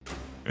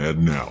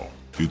And now,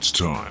 it's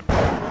time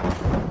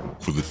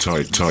for the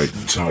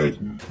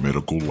Titan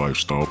Medical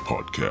Lifestyle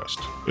Podcast.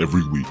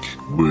 Every week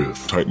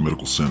with Titan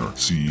Medical Center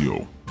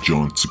CEO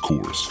John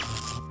Sikoris.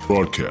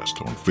 Broadcast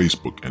on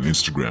Facebook and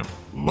Instagram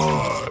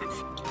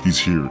live. He's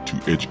here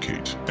to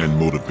educate and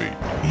motivate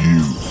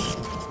you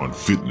on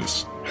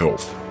fitness,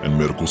 health, and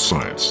medical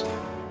science.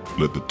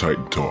 Let the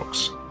Titan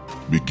Talks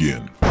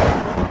begin.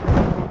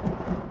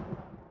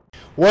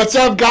 What's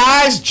up,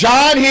 guys?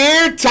 John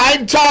here,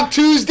 Titan Talk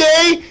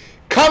Tuesday,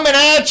 coming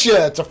at you.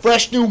 It's a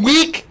fresh new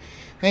week.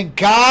 Thank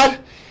God.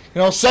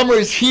 Summer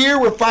is here.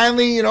 We're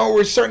finally,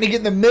 we're starting to get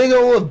in the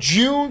middle of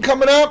June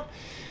coming up.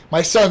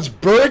 My son's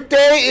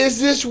birthday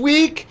is this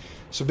week.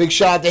 So big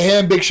shout out to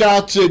him. Big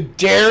shout out to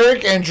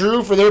Derek and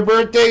Drew for their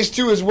birthdays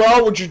too as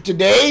well, which are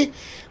today.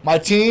 My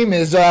team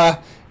is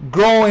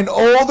growing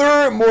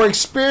older, more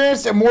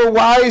experienced, and more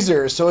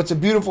wiser. So it's a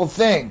beautiful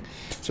thing.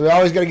 So we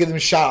always got to give them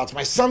shout outs.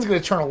 My son's going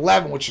to turn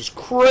 11, which is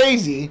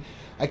crazy.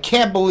 I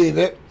can't believe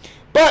it.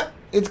 But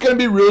it's going to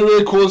be really,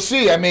 really cool to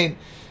see. I mean,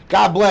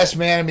 God bless,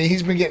 man. I mean,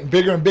 he's been getting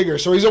bigger and bigger.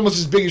 So he's almost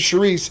as big as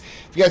Sharice.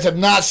 If you guys have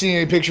not seen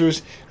any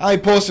pictures, I only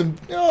post them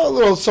a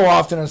little so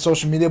often on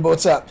social media. But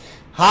what's up?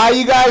 How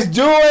you guys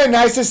doing?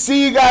 Nice to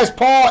see you guys.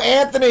 Paul,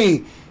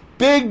 Anthony,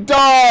 Big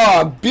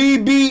Dog,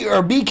 BB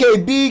or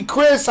BKB,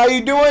 Chris, how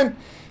you doing?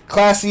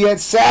 Classy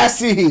yet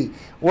sassy.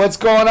 What's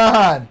going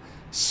on?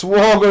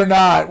 Swag or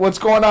not? What's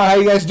going on? How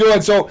you guys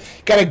doing? So,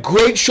 got a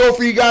great show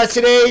for you guys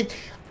today.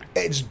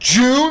 It's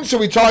June, so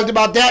we talked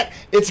about that.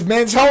 It's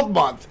Men's Health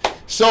Month.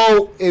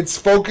 So, it's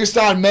focused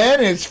on men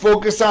and it's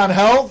focused on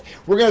health.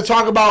 We're going to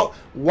talk about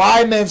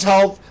why Men's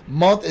Health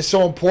Month is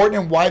so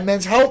important and why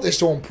men's health is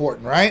so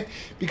important, right?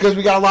 Because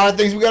we got a lot of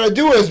things we got to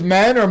do as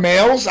men or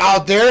males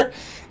out there,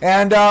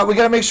 and we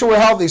got to make sure we're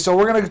healthy. So,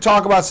 we're going to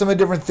talk about some of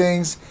the different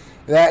things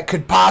that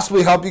could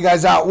possibly help you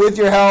guys out with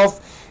your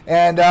health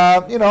and,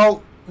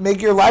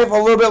 make your life a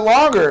little bit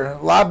longer,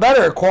 a lot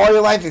better. Quality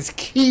of life is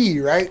key,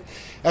 right?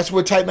 That's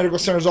what Titan Medical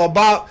Center is all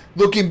about.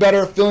 Looking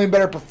better, feeling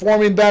better,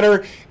 performing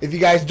better. If you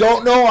guys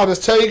don't know, I'll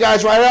just tell you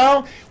guys right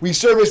now, we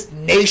service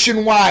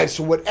nationwide.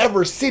 So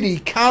whatever city,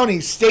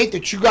 county, state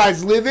that you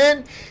guys live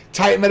in,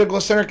 Titan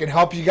Medical Center can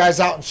help you guys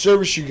out and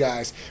service you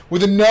guys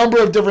with a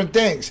number of different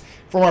things.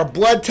 From our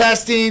blood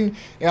testing,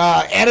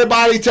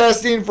 antibody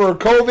testing for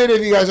COVID,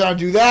 if you guys want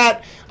to do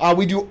that.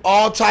 We do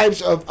all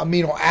types of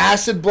amino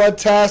acid blood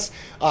tests,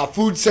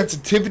 food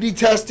sensitivity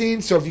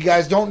testing. So if you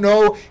guys don't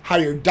know how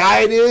your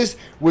diet is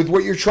with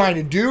what you're trying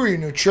to do or your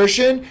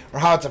nutrition or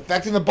how it's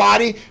affecting the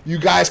body, you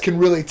guys can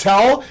really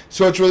tell.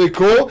 So it's really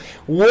cool.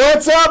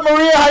 What's up,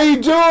 Maria? How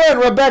you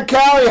doing? Rebecca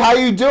Callie, how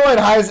you doing?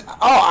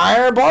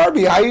 Iron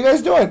Barbie, how you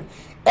guys doing?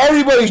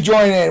 Everybody's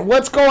joining in.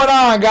 What's going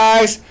on,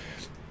 guys?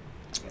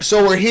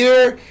 So we're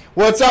here.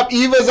 What's up?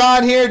 Eva's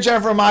on here.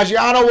 Jennifer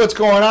Maggiano, what's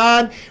going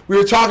on? We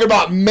were talking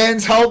about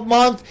Men's Health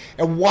Month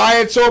and why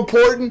it's so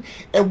important.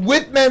 And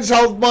with Men's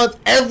Health Month,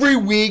 every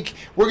week,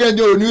 we're going to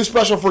do a new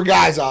special for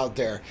guys out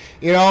there.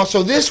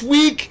 So this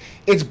week,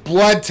 it's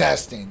blood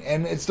testing.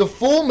 And it's the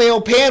full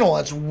male panel.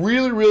 It's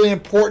really, really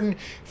important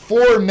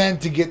for men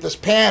to get this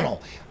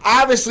panel.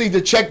 Obviously,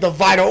 to check the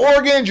vital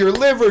organs, your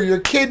liver,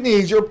 your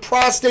kidneys, your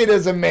prostate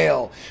as a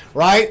male,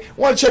 right?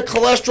 Want to check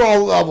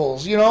cholesterol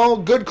levels,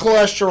 good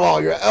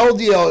cholesterol, your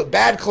LDL,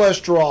 bad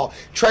cholesterol,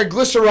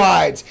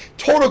 triglycerides,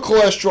 total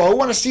cholesterol. We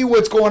want to see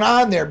what's going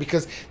on there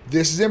because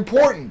this is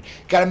important.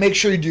 Got to make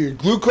sure you do your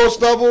glucose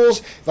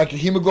levels, like your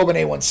hemoglobin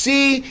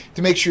A1C,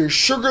 to make sure your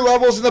sugar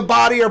levels in the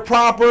body are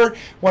proper.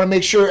 Want to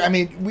make sure,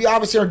 we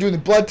obviously aren't doing the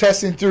blood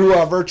testing through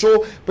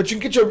virtual, but you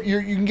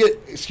can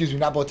get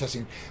not blood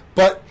testing,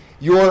 but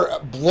your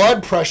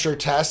blood pressure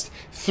test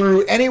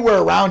through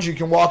anywhere around you. You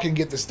can walk and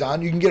get this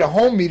done. You can get a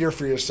home meter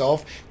for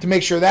yourself to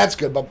make sure that's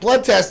good. But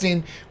blood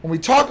testing, when we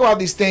talk about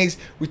these things,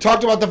 we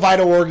talked about the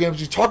vital organs,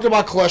 we talked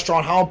about cholesterol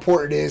and how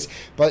important it is,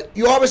 but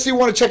you obviously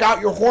want to check out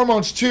your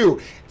hormones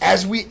too.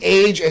 As we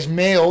age as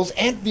males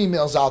and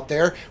females out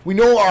there, we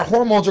know our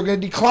hormones are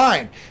going to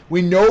decline.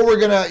 We know we're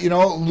going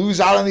to, lose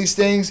out on these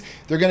things.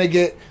 They're going to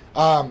get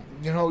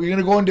you're going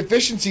to go in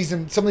deficiencies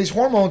in some of these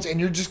hormones and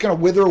you're just going to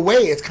wither away.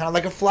 It's kind of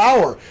like a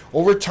flower.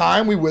 Over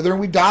time, we wither and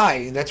we die,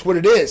 and that's what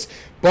it is.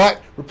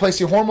 But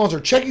replacing hormones or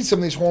checking some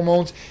of these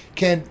hormones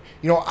can,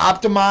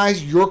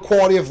 optimize your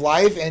quality of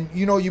life. And,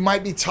 you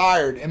might be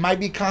tired. It might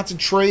be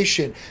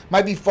concentration,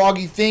 might be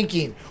foggy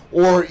thinking,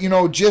 or,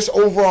 just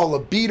overall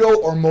libido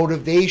or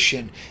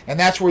motivation. And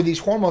that's where these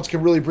hormones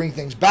can really bring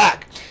things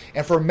back.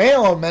 And for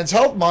Men's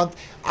Health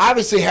Month,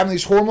 obviously having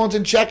these hormones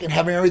in check and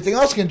having everything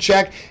else in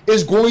check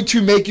is going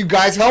to make you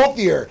guys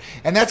healthier.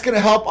 And that's going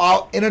to help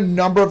out in a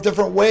number of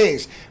different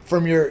ways,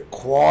 from your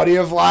quality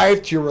of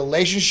life to your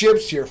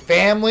relationships to your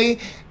family,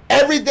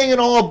 everything and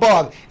all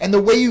above. And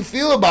the way you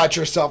feel about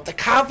yourself, the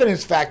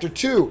confidence factor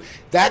too.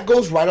 that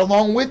goes right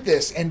along with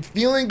this. And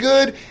feeling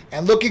good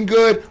and looking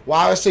good, well,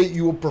 I would say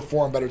you will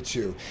perform better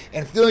too.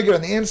 And feeling good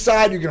on the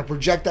inside, you're going to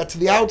project that to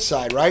the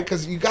outside, right?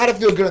 Because you got to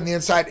feel good on the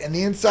inside, and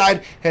the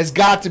inside has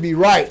got to be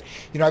right.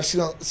 I've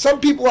seen some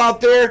people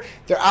out there,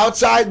 their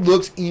outside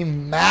looks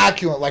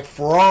immaculate, like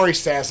Ferrari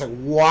status, like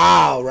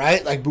wow,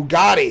 right? Like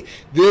Bugatti.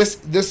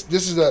 This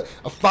is a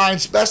fine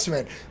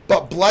specimen.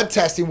 But blood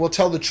testing will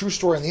tell the true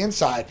story on the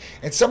inside.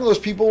 And some of those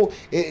people,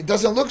 it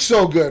doesn't look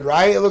so good,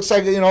 right? It looks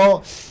like, it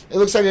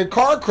looks like a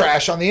car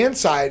crash on the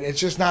inside. It's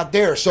just not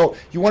there. So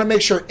you want to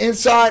make sure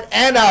inside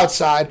and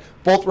outside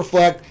both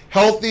reflect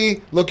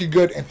healthy, looking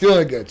good, and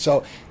feeling good.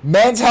 So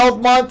Men's Health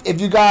Month, if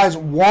you guys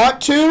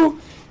want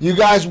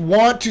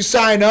to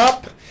sign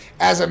up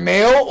as a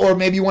male, or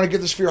maybe you want to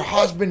get this for your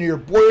husband or your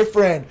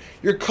boyfriend,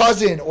 your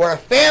cousin, or a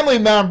family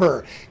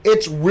member.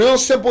 It's real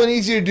simple and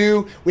easy to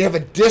do. We have a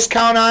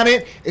discount on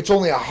it. It's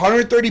only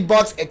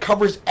 $130. It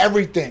covers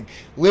everything: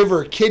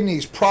 liver,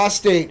 kidneys,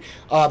 prostate,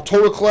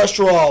 total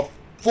cholesterol,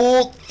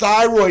 full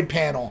thyroid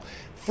panel,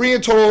 free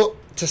and total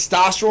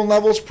testosterone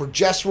levels,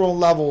 progesterone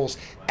levels,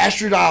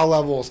 estradiol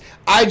levels,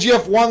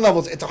 IGF-1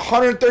 levels. It's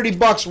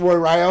 $130, Roy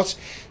Rios.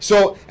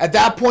 So at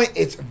that point,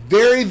 it's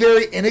very,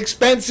 very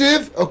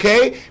inexpensive,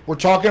 okay? We're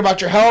talking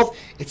about your health.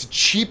 It's the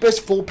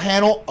cheapest full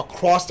panel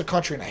across the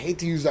country. And I hate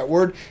to use that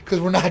word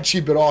because we're not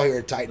cheap at all here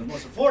at Titan. The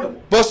most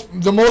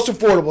affordable. The most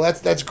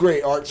affordable. That's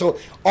great, Art. So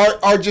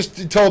Art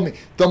just told me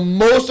the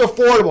most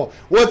affordable.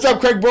 What's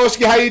up, Craig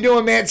Broski? How you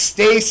doing, man?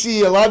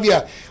 Stacy, I love you.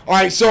 All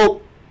right,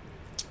 so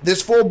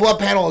this full blood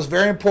panel is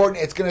very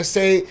important. It's going to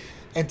say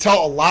and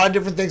tell a lot of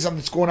different things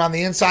that's going on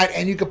the inside,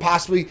 and you could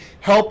possibly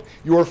help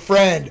your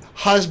friend,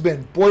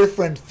 husband,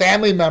 boyfriend,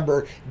 family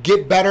member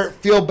get better,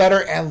 feel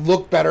better, and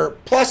look better.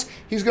 Plus,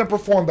 he's going to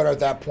perform better at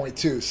that point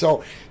too.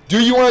 So, do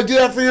you want to do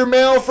that for your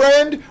male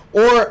friend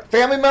or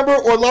family member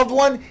or loved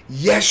one?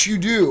 Yes, you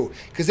do,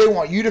 because they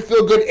want you to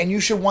feel good, and you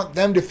should want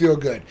them to feel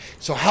good.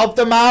 So help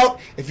them out.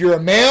 If you're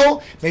a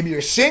male, maybe you're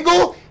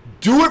single,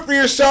 do it for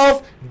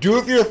yourself, do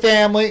it for your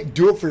family,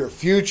 do it for your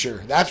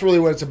future. That's really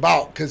what it's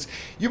about, because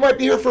you might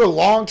be here for a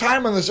long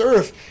time on this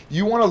earth.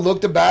 You want to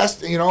look the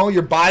best,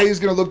 your body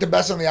is going to look the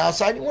best on the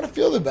outside. You want to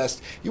feel the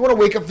best. You want to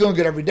wake up feeling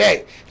good every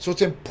day. So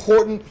it's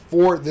important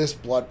for this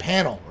blood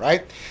panel,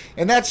 right?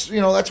 And that's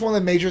one of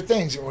the major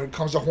things. When it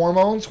comes to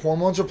hormones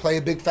will play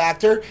a big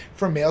factor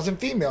for males and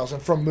females.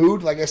 And from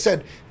mood, like I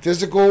said,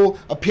 physical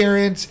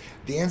appearance,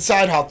 the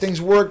inside, how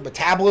things work,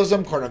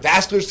 metabolism,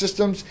 cardiovascular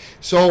systems.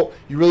 So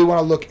you really want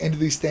to look into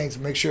these things,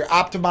 make sure you're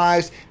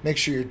optimized, make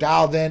sure you're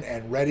dialed in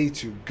and ready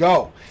to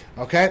go.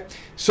 Okay?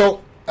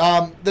 So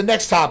the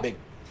next topic,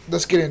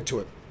 let's get into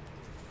it.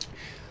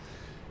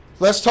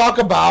 Let's talk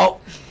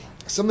about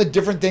some of the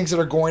different things that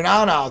are going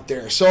on out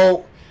there.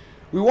 So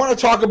we want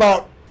to talk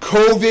about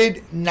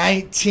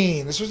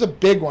COVID-19. This was a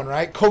big one,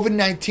 right?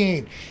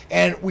 COVID-19.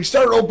 And we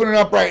started opening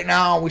up right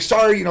now. We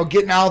started,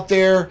 getting out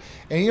there.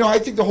 And, I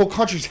think the whole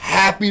country's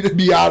happy to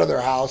be out of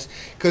their house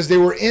because they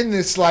were in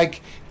this,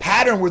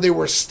 pattern where they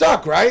were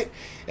stuck, right?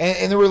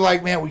 And they were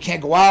like, man, we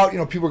can't go out.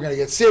 People are going to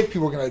get sick.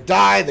 People are going to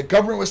die. The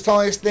government was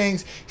telling us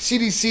things.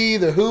 CDC,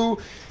 the WHO,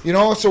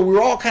 so we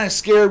were all kind of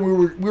scared. We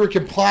were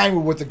complying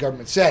with what the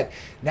government said.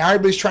 Now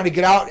everybody's trying to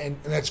get out, and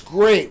that's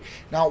great.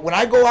 Now, when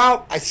I go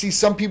out, I see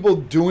some people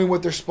doing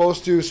what they're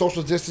supposed to,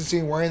 social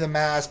distancing, wearing the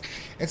mask,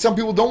 and some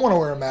people don't want to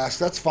wear a mask.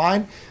 That's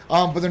fine,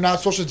 but they're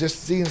not social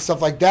distancing and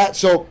stuff like that.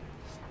 So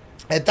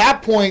at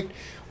that point,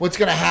 what's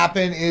going to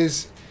happen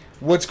is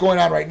what's going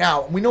on right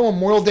now. We know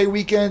Memorial Day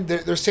weekend,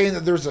 they're saying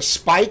that there's a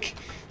spike.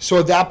 So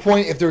at that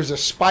point, if there's a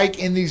spike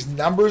in these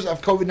numbers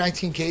of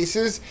COVID-19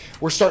 cases,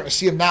 we're starting to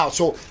see them now.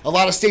 So a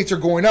lot of states are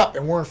going up,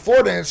 and we're in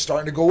Florida, and it's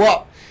starting to go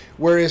up.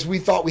 Whereas we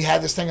thought we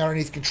had this thing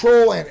underneath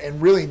control,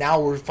 and really now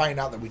we're finding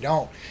out that we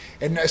don't.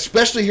 And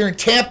especially here in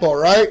Tampa,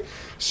 right?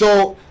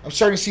 So I'm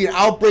starting to see an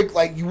outbreak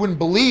like you wouldn't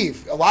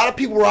believe. A lot of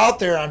people were out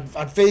there on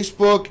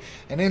Facebook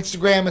and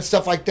Instagram and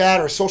stuff like that,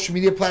 or social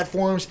media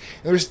platforms.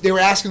 They were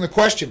asking the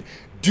question,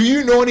 do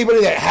you know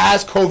anybody that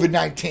has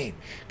COVID-19?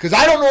 Because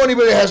I don't know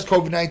anybody that has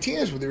COVID-19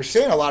 is what they were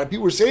saying. A lot of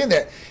people were saying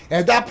that. And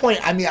at that point,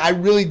 I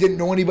really didn't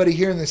know anybody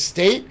here in the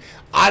state.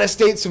 Out of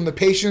state, some of the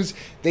patients,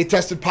 they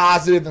tested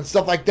positive and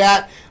stuff like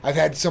that. I've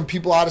had some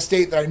people out of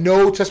state that I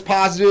know test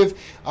positive.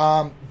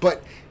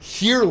 But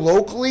here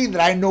locally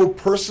that I know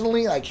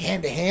personally, like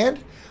hand to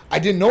hand, I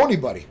didn't know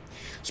anybody.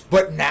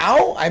 But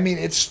now,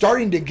 it's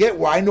starting to get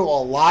where I know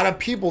a lot of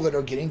people that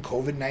are getting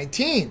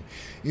COVID-19.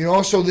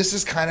 So this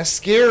is kind of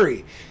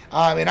scary.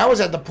 And I was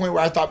at the point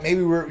where I thought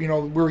maybe we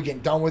were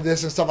getting done with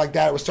this and stuff like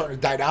that. It was starting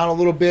to die down a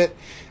little bit.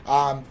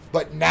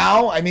 But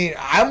now,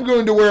 I'm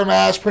going to wear a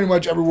mask pretty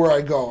much everywhere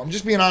I go. I'm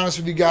just being honest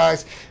with you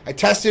guys. I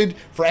tested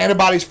for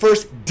antibodies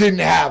first, didn't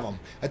have them.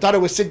 I thought I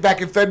was sick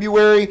back in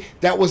February.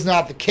 That was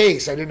not the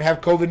case. I didn't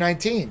have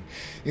COVID-19.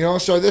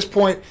 So at this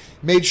point,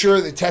 made sure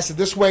they tested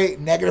this way,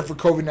 negative for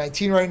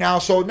COVID-19 right now.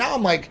 So now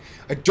I'm like,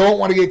 I don't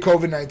want to get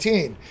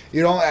COVID-19.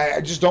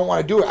 I just don't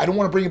want to do it. I don't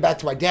want to bring it back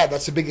to my dad.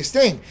 That's the biggest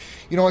thing.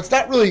 It's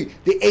not really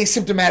the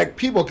asymptomatic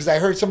people, because I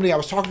heard somebody, I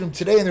was talking to them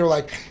today, and they were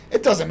like,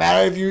 it doesn't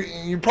matter if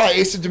you're probably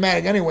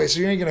asymptomatic anyway, so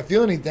you ain't going to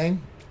feel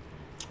anything.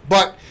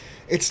 But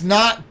it's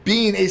not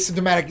being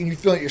asymptomatic and you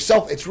feel it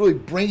yourself. It's really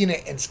bringing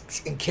it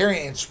and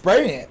carrying it and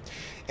spreading it.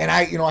 And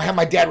I have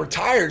my dad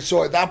retired,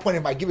 so at that point,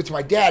 if I give it to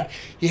my dad,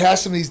 he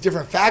has some of these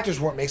different factors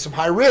where it makes him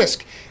high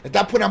risk. At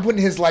that point, I'm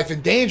putting his life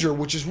in danger,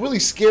 which is really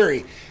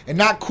scary and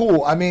not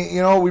cool. I mean,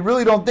 we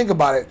really don't think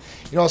about it.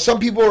 Some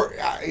people,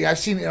 I've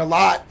seen it a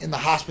lot in the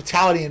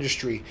hospitality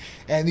industry,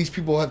 and these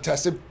people have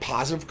tested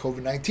positive for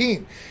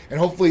COVID-19. And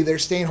hopefully they're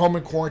staying home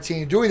in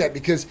quarantine and doing that,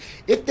 because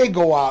if they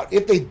go out,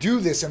 if they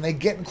do this and they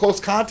get in close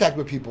contact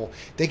with people,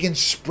 they can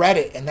spread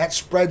it, and that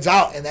spreads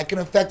out, and that can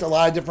affect a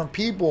lot of different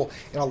people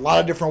in a lot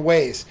of different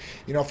ways.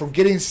 From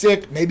getting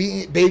sick,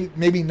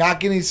 maybe not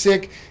getting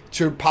sick,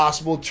 to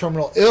possible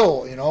terminal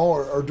ill,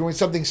 or doing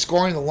something,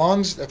 scoring the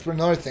lungs. That's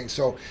another thing.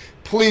 So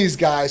please,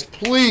 guys,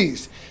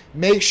 please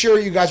make sure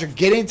you guys are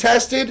getting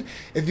tested.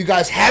 If you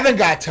guys haven't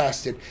got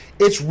tested,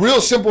 it's real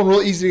simple and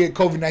real easy to get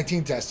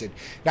COVID-19 tested.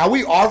 Now,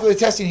 we offer the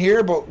testing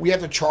here, but we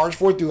have to charge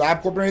for it through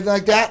LabCorp or anything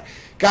like that.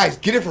 Guys,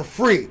 get it for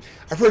free.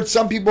 I've heard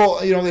some people,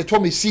 they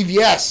told me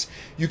CVS,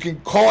 you can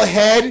call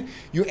ahead,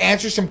 you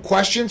answer some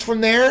questions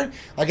from there,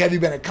 like have you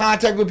been in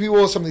contact with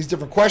people, some of these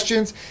different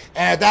questions,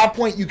 and at that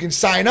point you can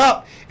sign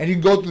up and you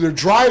can go through their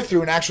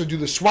drive-through and actually do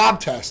the swab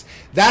test.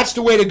 That's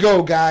the way to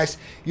go, guys.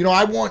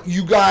 I want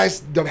you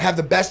guys to have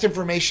the best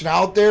information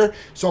out there,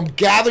 so I'm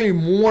gathering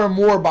more and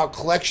more about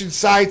collection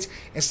sites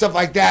and stuff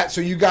like that,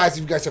 so you guys,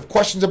 if you guys have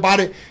questions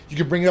about it, you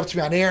can bring it up to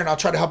me on air, and I'll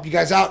try to help you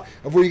guys out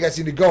of where you guys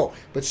need to go.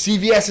 But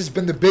CVS has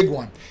been the big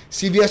one.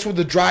 CVS with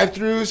the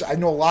drive-thrus, I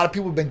know a lot of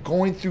people have been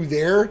going through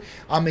there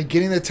and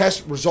getting the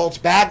test results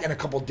back in a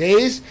couple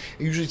days.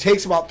 It usually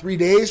takes about 3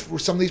 days for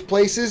some of these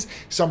places.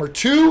 Some are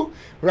 2,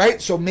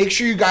 right? So make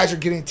sure you guys are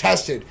getting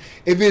tested.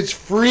 If it's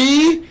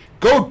free,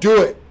 go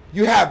do it.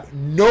 You have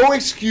no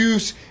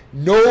excuse,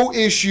 no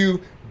issue.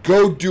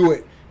 Go do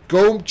it.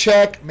 Go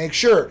check, make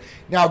sure.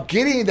 Now,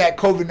 getting that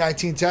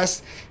COVID-19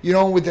 test,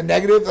 with the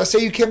negative, let's say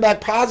you came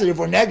back positive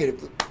or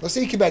negative. Let's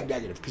say you came back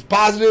negative, because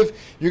positive,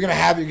 you're going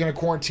to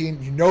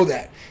quarantine. You know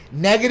that.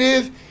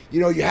 Negative,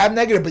 you have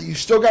negative, but you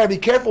still got to be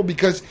careful,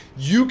 because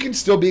you can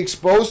still be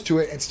exposed to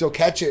it and still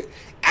catch it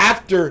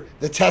after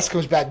the test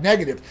comes back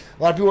negative.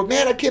 A lot of people are,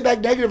 man, I came back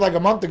negative like a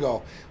month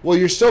ago. Well,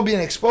 you're still being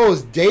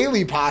exposed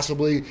daily,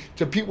 possibly,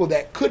 to people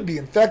that could be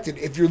infected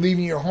if you're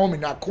leaving your home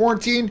and not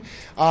quarantined,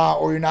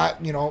 or you're not,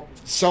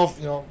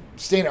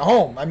 staying at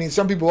home. I mean,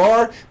 some people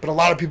are, but a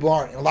lot of people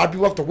aren't. And a lot of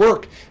people have to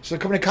work, so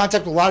they're coming in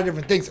contact with a lot of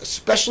different things,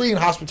 especially in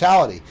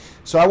hospitality.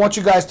 So I want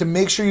you guys to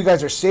make sure you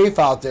guys are safe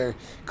out there,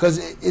 because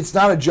it's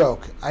not a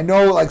joke. I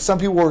know, some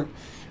people were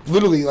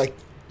literally like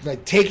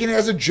taking it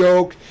as a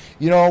joke.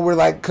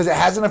 We're because it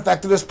hasn't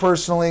affected us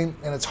personally,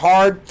 and it's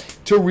hard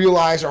to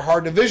realize or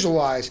hard to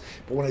visualize.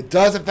 But when it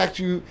does affect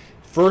you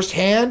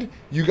firsthand,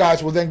 you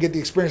guys will then get the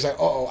experience like,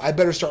 I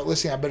better start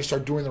listening. I better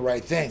start doing the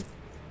right thing.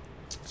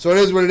 So it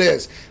is what it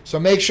is. So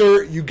make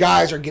sure you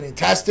guys are getting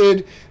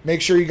tested.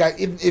 Make sure you guys,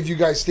 if you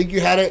guys think you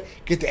had it,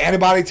 get the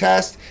antibody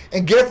test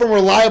and get it from a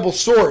reliable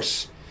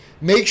source.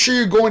 Make sure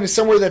you're going to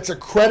somewhere that's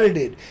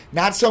accredited,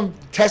 not some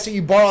test that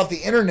you bought off the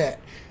internet.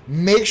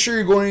 Make sure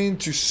you're going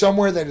to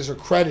somewhere that is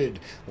accredited.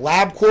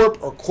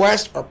 LabCorp or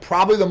Quest are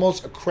probably the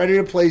most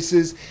accredited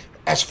places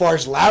as far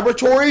as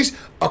laboratories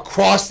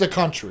across the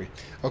country.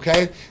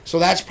 Okay? So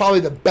that's probably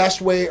the best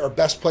way or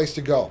best place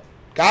to go.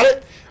 Got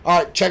it?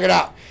 All right, check it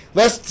out.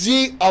 Let's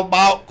see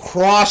about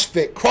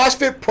CrossFit.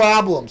 CrossFit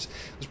problems.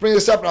 Let's bring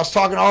this up, and I was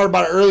talking hard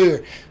about it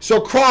earlier. So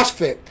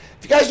CrossFit.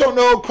 If you guys don't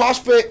know,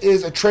 CrossFit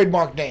is a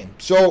trademark name.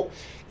 So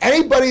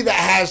anybody that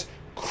has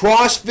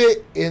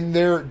CrossFit in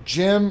their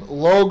gym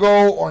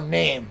logo or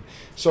name,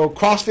 so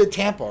CrossFit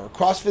Tampa or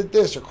CrossFit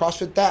this or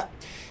CrossFit that,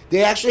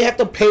 they actually have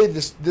to pay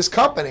this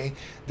company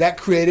that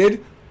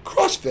created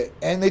CrossFit,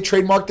 and they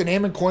trademarked the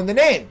name and coined the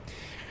name.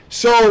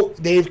 So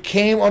they've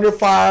came under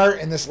fire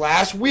in this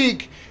last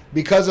week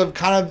because of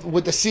kind of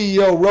what the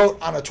CEO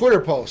wrote on a Twitter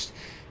post.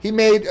 He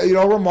made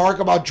a remark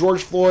about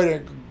George Floyd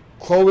and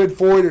COVID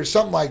Floyd or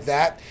something like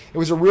that. It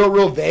was a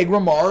real vague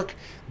remark,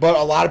 but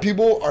a lot of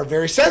people are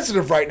very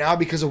sensitive right now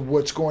because of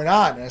what's going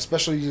on, and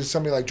especially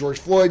somebody like George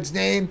Floyd's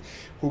name,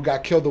 who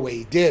got killed the way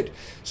he did.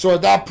 So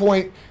at that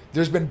point,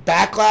 there's been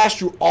backlash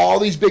through all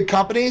these big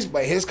companies,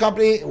 but his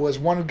company was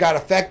one who got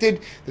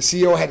affected. The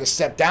CEO had to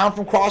step down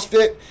from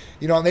CrossFit,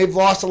 and they've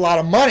lost a lot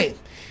of money.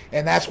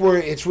 And that's where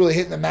it's really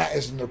hitting the mat,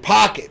 is in their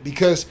pocket,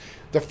 because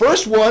the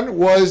first one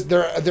was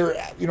their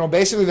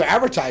basically their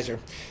advertiser.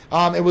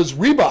 It was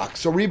Reebok.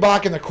 So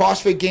Reebok and the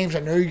CrossFit Games. I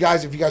know you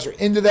guys, if you guys are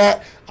into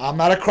that. I'm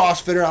not a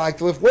CrossFitter. I like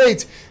to lift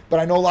weights, but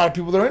I know a lot of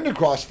people that are into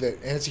CrossFit,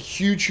 and it's a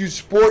huge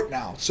sport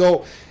now.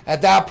 So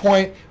at that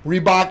point,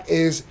 Reebok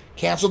is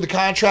canceled the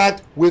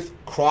contract with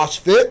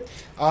CrossFit.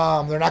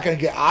 They're not going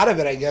to get out of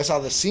it, I guess, out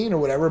of the scene or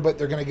whatever, but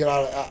they're going to get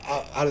out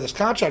of this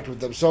contract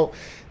with them. So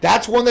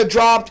That's one that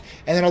dropped,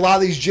 and then a lot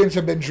of these gyms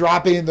have been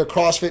dropping the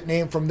CrossFit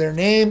name from their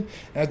name,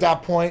 and at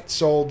that point,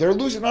 so they're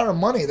losing out on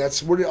money.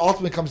 That's what it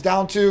ultimately comes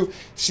down to.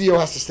 CEO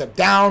has to step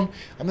down.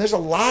 I mean, there's a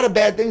lot of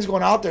bad things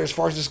going out there as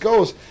far as this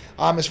goes.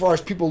 As far as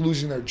people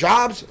losing their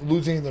jobs,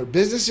 losing their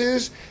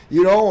businesses,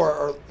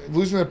 or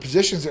losing their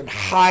positions in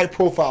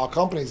high-profile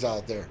companies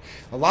out there.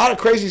 A lot of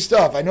crazy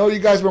stuff. I know you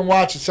guys have been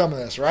watching some of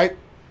this, right?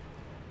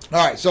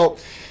 All right, so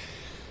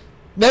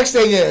next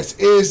thing is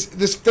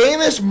this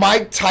famous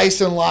Mike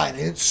Tyson line,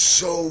 and it's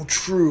so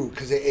true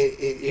because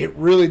it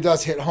really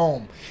does hit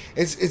home.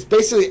 It's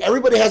basically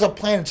everybody has a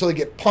plan until they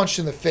get punched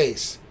in the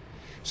face.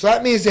 So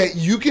that means that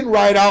you can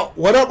ride out.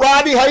 What up,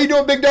 Rodney? How you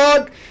doing, big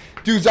dog?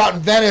 Dude's out in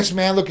Venice,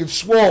 man, looking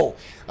swole.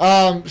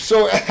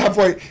 So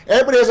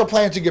everybody has a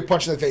plan to get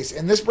punched in the face.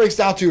 And this breaks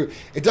down to,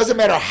 it doesn't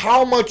matter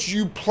how much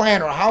you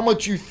plan or how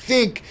much you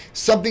think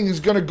something is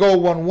going to go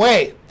one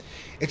way.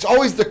 It's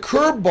always the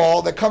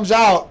curveball that comes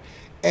out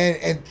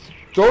and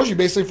throws you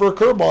basically for a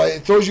curveball.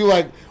 It throws you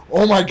like,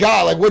 oh my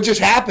God, like what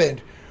just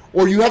happened?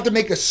 Or you have to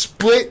make a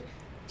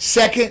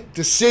split-second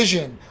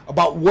decision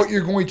about what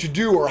you're going to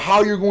do or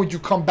how you're going to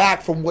come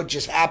back from what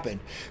just happened.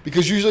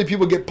 Because usually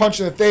people get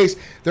punched in the face,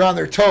 they're on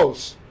their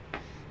toes.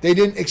 They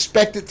didn't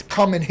expect it to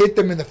come and hit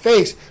them in the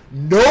face.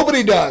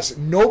 Nobody does.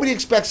 Nobody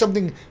expects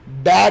something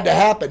bad to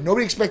happen.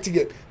 Nobody expects to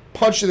get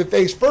punched in the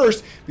face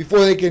first before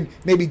they can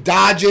maybe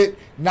dodge it,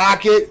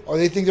 knock it, or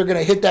they think they're going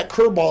to hit that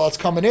curveball that's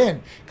coming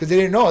in because they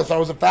didn't know. They thought it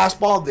was a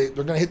fastball. They're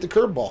going to hit the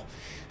curveball.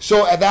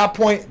 So at that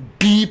point,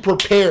 be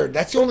prepared.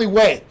 That's the only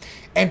way.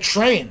 And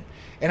train.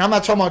 And I'm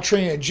not talking about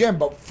training at a gym,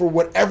 but for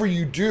whatever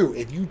you do,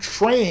 if you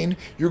train,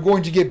 you're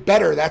going to get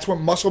better. That's when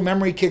muscle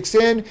memory kicks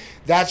in.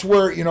 That's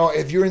where,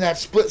 if you're in that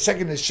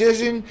split-second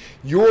decision,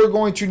 you're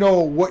going to know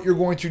what you're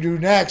going to do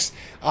next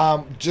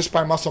just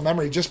by muscle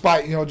memory, just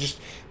by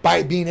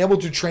being able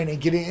to train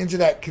and getting into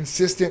that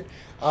consistent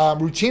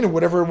routine of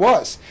whatever it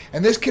was.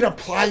 And this can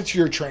apply to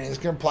your training. This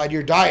can apply to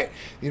your diet.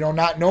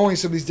 Not knowing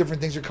some of these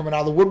different things are coming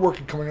out of the woodwork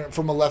and coming in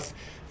from a left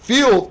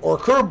field or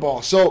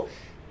curveball. So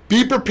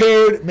be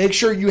prepared. Make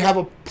sure you have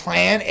a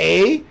plan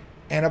A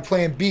and a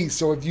plan B.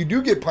 So if you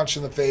do get punched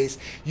in the face,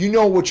 you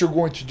know what you're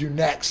going to do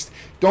next.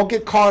 Don't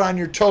get caught on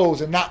your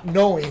toes and not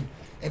knowing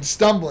and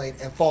stumbling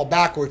and fall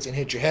backwards and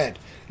hit your head.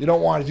 You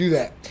don't want to do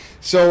that.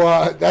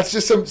 So that's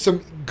just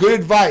some good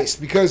advice,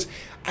 because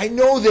I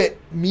know that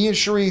me and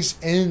Cherise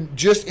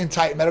in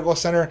Titan Medical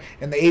Center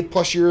in the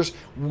 8+ years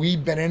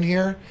we've been in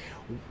here,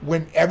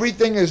 when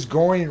everything is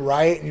going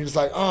right and you're just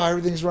like, oh,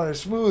 everything's running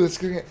smooth,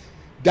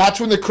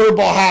 that's when the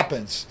curveball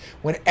happens.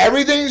 When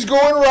everything's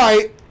going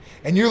right,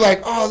 and you're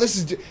like, "Oh,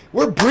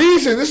 we're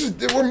breezing.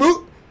 We're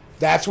moving."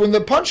 That's when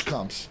the punch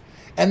comes.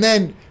 And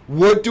then,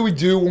 what do we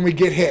do when we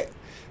get hit?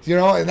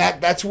 And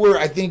that's where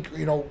I think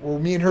where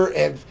me and her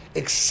have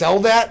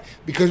excelled at,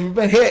 because we've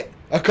been hit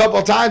a couple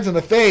of times in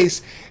the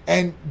face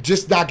and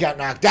just not got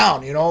knocked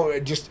down.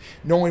 Just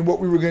knowing what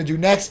we were going to do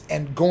next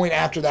and going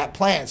after that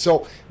plan.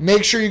 So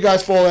make sure you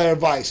guys follow that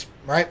advice,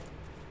 right?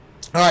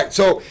 All right.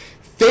 So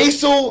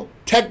facial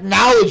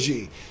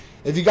technology.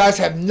 If you guys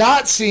have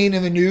not seen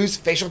in the news,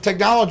 facial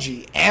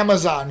technology,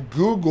 Amazon,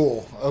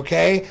 Google,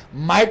 okay,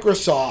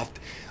 Microsoft,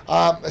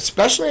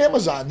 especially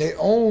Amazon, they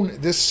own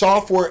this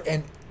software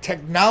and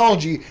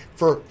technology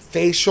for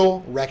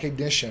facial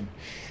recognition.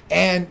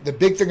 And the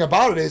big thing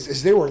about it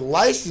is they were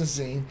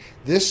licensing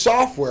this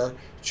software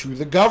to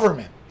the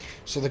government.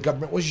 So the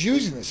government was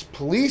using this.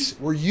 Police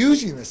were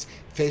using this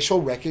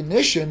facial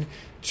recognition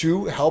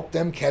to help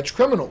them catch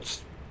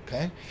criminals,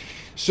 okay?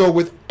 So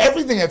with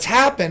everything that's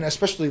happened,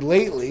 especially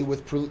lately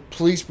with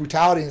police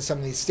brutality in some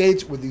of these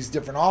states with these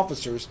different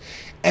officers,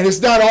 and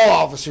it's not all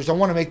officers, I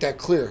want to make that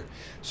clear.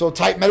 So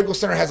Titan Medical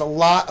Center has a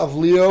lot of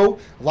LEO,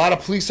 a lot of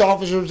police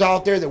officers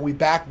out there that we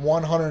back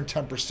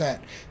 110%.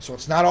 So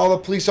it's not all the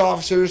police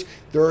officers.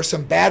 There are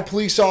some bad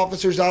police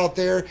officers out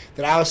there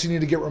that obviously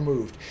need to get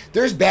removed.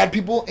 There's bad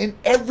people in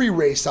every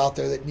race out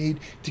there that need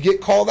to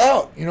get called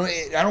out.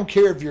 I don't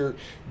care if you're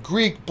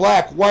Greek,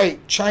 black,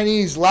 white,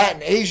 Chinese,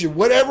 Latin, Asian,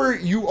 whatever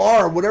you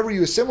are, whatever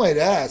you assimilate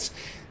as,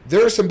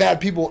 there are some bad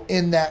people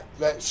in that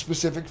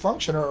specific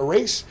function or a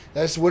race.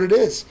 That's what it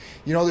is.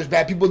 There's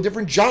bad people in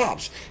different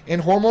jobs,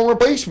 in hormone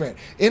replacement,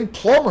 in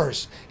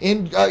plumbers,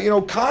 in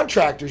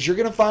contractors. You're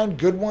going to find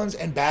good ones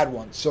and bad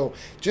ones. So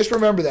just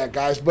remember that,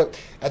 guys. But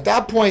at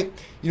that point,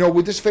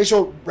 with this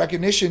facial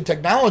recognition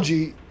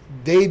technology,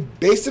 they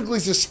basically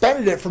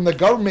suspended it from the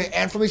government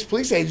and from these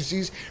police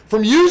agencies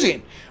from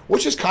using,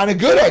 which is kind of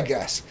good, I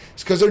guess.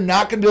 It's because they're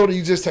not going to be able to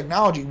use this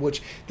technology,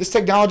 which this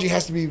technology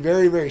has to be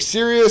very, very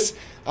serious.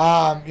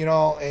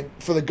 And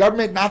for the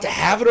government not to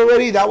have it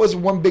already, that was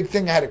one big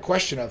thing I had a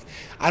question of.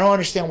 I don't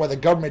understand why the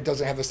government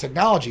doesn't have this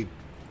technology,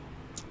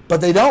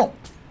 but they don't.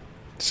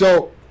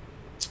 So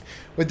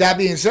with that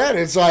being said,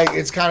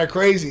 it's kind of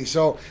crazy.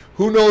 So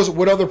who knows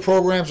what other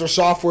programs or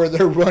software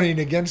they're running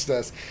against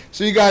us.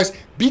 So you guys,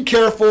 be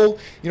careful,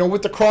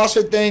 with the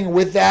CrossFit thing,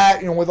 with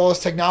that, with all this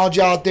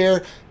technology out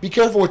there. Be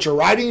careful what you're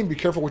writing, be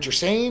careful what you're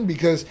saying,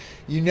 because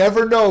you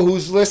never know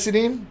who's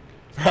listening,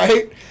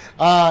 right?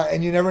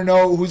 And you never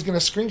know who's going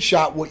to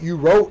screenshot what you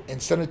wrote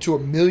and send it to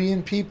 1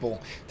 million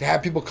people to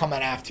have people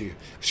coming after you.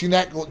 I've seen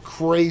that look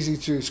crazy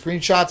too.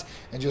 Screenshots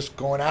and just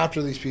going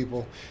after these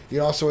people.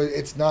 So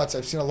it's nuts.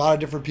 I've seen a lot of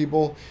different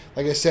people,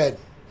 like I said,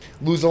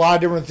 lose a lot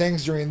of different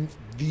things during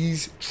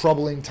these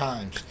troubling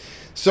times.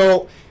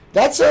 So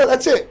that's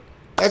it.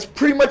 That's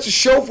pretty much the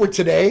show for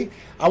today.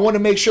 I want to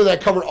make sure that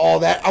I covered all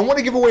that. I want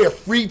to give away a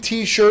free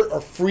t-shirt or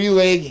free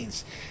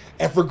leggings.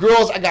 And for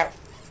girls, I got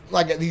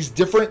like these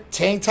different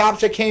tank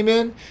tops that came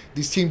in,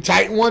 these Team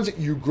Titan ones.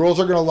 You girls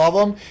are going to love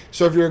them.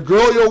 So if you're a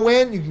girl, you'll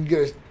win. You can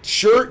get a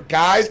shirt.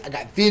 Guys, I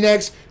got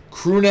V-necks,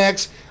 crew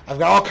necks. I've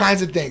got all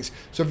kinds of things.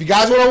 So if you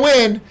guys want to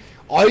win,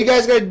 all you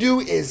guys got to do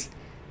is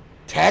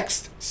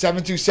text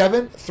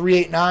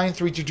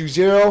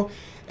 727-389-3220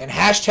 and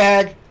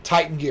hashtag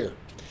Titan Gear.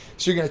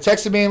 So you're going to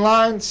text the main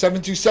line,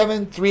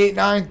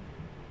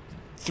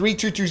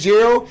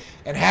 727-389-3220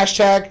 and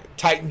hashtag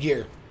Titan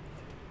Gear.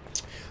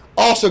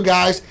 Also,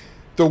 guys,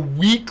 the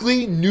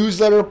weekly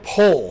newsletter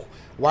poll.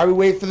 While we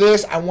wait for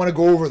this, I want to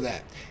go over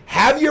that.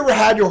 Have you ever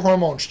had your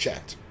hormones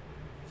checked?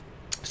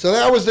 So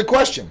that was the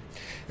question.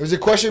 It was a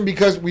question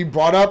because we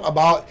brought up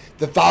about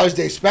the Father's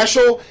Day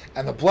special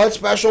and the blood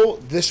special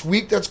this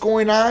week that's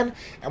going on,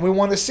 and we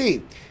want to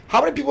see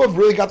how many people have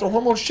really got their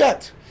hormones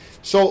checked.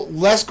 So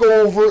let's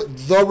go over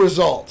the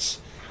results.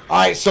 All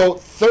right, so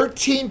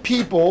 13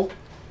 people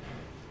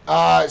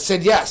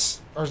said yes.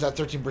 Or is that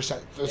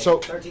 13%? So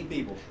 13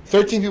 people.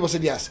 13 people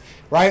said yes,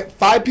 right?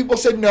 5 people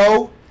said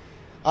no.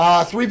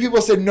 3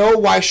 people said no.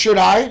 Why should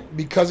I?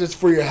 Because it's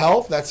for your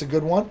health. That's a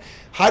good one.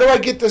 How do I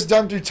get this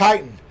done through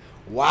Titan?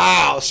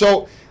 Wow.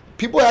 So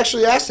people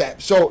actually asked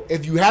that. So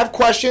if you have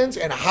questions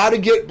and how to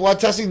get blood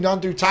testing done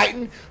through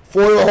Titan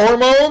for your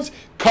hormones,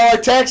 call or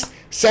text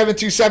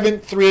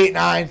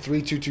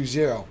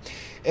 727-389-3220.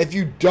 If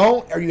you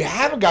don't or you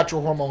haven't got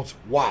your hormones,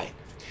 why?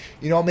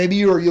 Maybe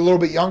you're a little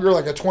bit younger,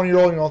 like a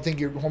 20-year-old, and you don't think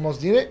your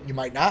hormones need it. You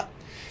might not.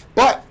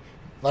 But,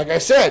 like I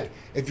said,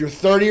 if you're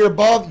 30 or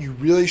above, you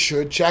really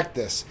should check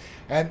this.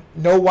 And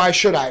no, why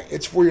should I?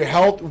 It's for your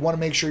health. We want to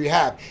make sure you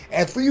have.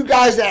 And for you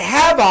guys that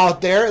have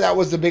out there, that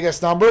was the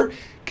biggest number.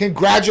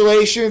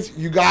 Congratulations.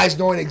 You guys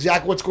knowing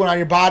exactly what's going on in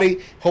your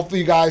body.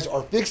 Hopefully you guys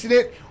are fixing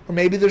it. Or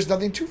maybe there's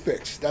nothing to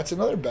fix. That's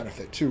another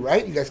benefit too,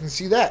 right? You guys can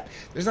see that.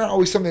 There's not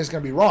always something that's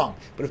going to be wrong.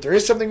 But if there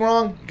is something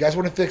wrong, you guys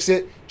want to fix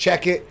it,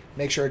 check it,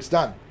 make sure it's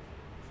done.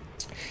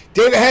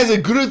 David Hensley,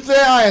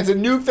 glutathione is a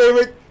new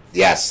favorite.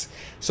 Yes.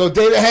 So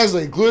David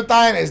Hensley,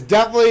 glutathione is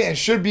definitely and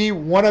should be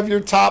one of your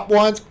top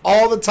ones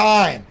all the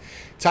time.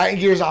 Titan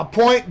Gear is on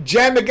point.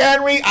 Jen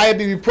McHenry,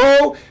 IFBB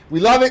Pro. We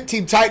love it.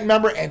 Team Titan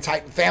member and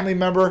Titan family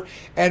member.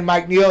 And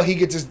Mike Neal, he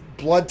gets his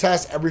blood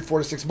test every 4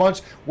 to 6 months,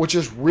 which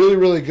is really,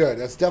 really good.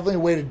 That's definitely a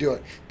way to do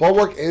it. Blood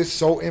work is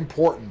so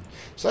important.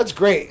 So that's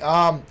great.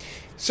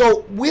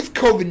 So with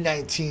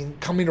COVID-19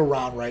 coming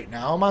around right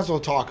now, I might as well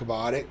talk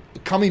about it.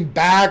 Coming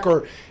back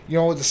or,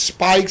 the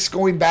spikes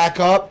going back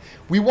up.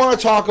 We want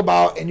to talk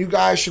about, and you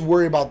guys should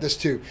worry about this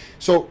too.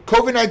 So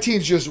COVID-19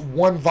 is just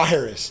one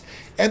virus.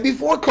 And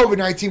before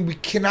COVID-19, we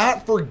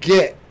cannot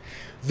forget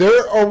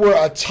there were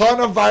a ton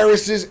of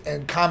viruses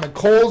and common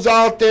colds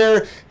out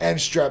there and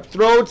strep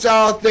throats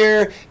out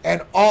there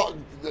and all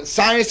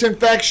sinus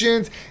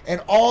infections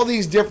and all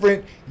these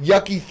different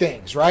yucky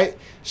things, right?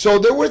 So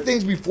there were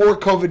things before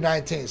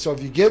COVID-19. So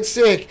if you get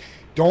sick,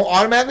 don't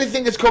automatically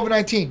think it's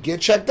COVID-19.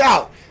 Get checked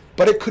out.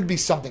 But it could be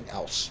something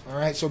else, all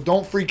right? So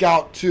don't freak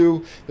out,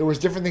 too. There was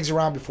different things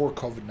around before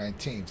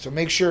COVID-19. So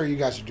make sure you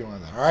guys are doing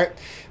that, all right?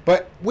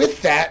 But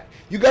with that,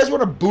 you guys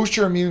want to boost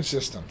your immune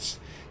systems.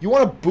 You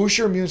want to boost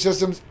your immune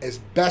systems as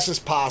best as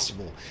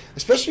possible,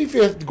 especially if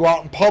you have to go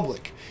out in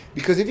public.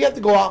 Because if you have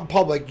to go out in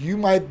public, you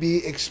might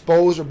be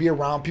exposed or be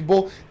around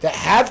people that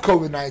have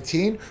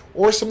COVID-19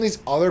 or some of these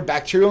other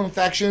bacterial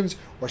infections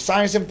or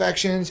sinus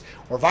infections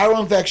or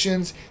viral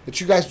infections that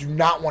you guys do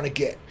not want to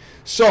get.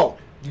 So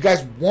you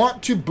guys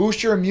want to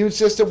boost your immune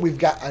system. We've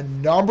got a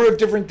number of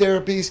different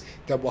therapies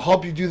that will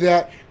help you do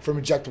that, from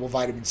injectable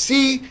vitamin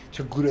C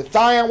to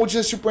glutathione, which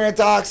is a super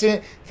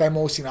antioxidant,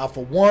 thymosin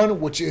alpha-1,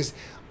 which is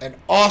an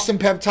awesome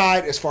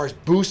peptide as far as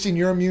boosting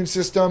your immune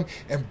system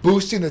and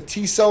boosting the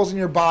T cells in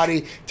your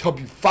body to help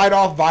you fight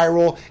off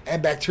viral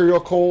and bacterial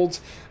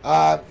colds.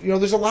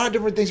 There's a lot of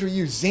different things we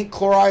use. Zinc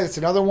chloride, that's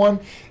another one.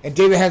 And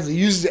David Hensley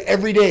uses it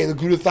every day, the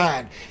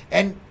glutathione.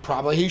 And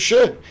probably he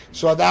should.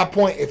 So at that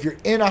point, if you're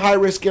in a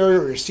high-risk area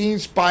or you're seeing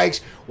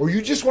spikes or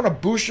you just want to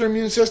boost your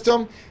immune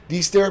system,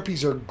 these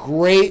therapies are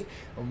great,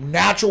 a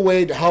natural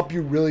way to help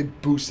you really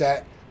boost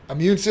that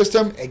immune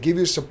system and give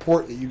you the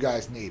support that you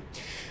guys need.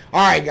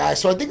 All right, guys,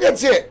 so I think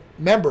that's it.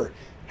 Remember,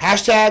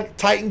 hashtag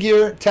Titan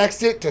Gear,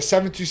 text it to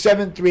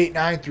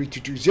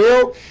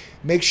 727-389-3220.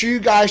 Make sure you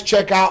guys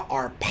check out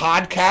our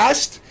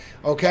podcast,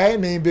 okay?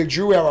 Me and Big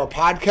Drew, we have our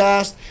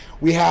podcast.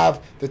 We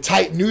have the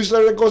Titan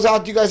newsletter that goes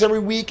out to you guys every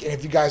week, and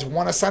if you guys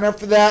want to sign up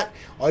for that,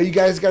 all you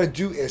guys got to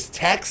do is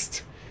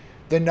text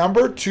the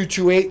number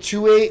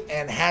 22828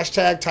 and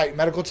hashtag Titan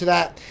Medical to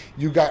that.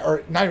 You got,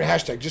 or not even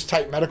hashtag, just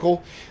Titan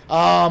Medical.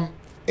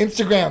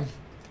 Instagram,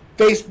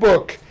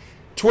 Facebook,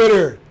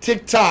 Twitter,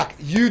 TikTok,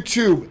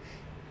 YouTube.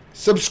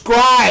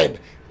 Subscribe,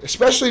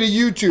 especially to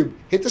YouTube.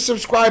 Hit the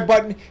subscribe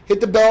button.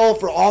 Hit the bell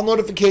for all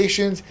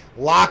notifications.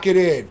 Lock it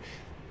in.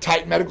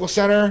 Titan Medical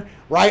Center,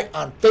 right?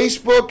 On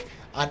Facebook,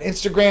 on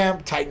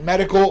Instagram, Titan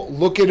Medical.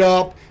 Look it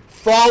up.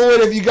 Follow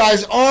it if you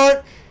guys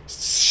aren't.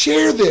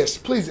 Share this,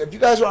 please. If you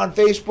guys are on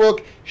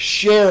Facebook,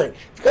 share it.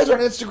 If you guys are on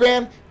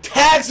Instagram,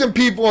 tag some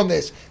people on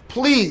this.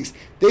 Please.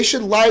 They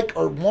should like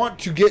or want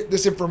to get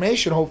this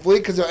information, hopefully,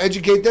 because it'll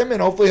educate them and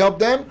hopefully help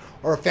them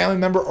or a family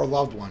member or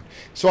loved one.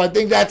 So I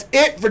think that's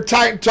it for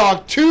Titan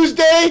Talk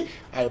Tuesday.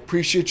 I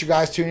appreciate you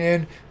guys tuning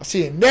in. I'll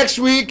see you next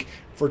week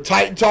for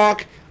Titan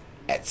Talk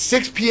at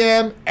 6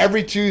 p.m.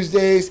 every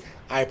Tuesdays.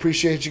 I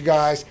appreciate you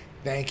guys.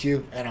 Thank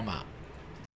you, and I'm out.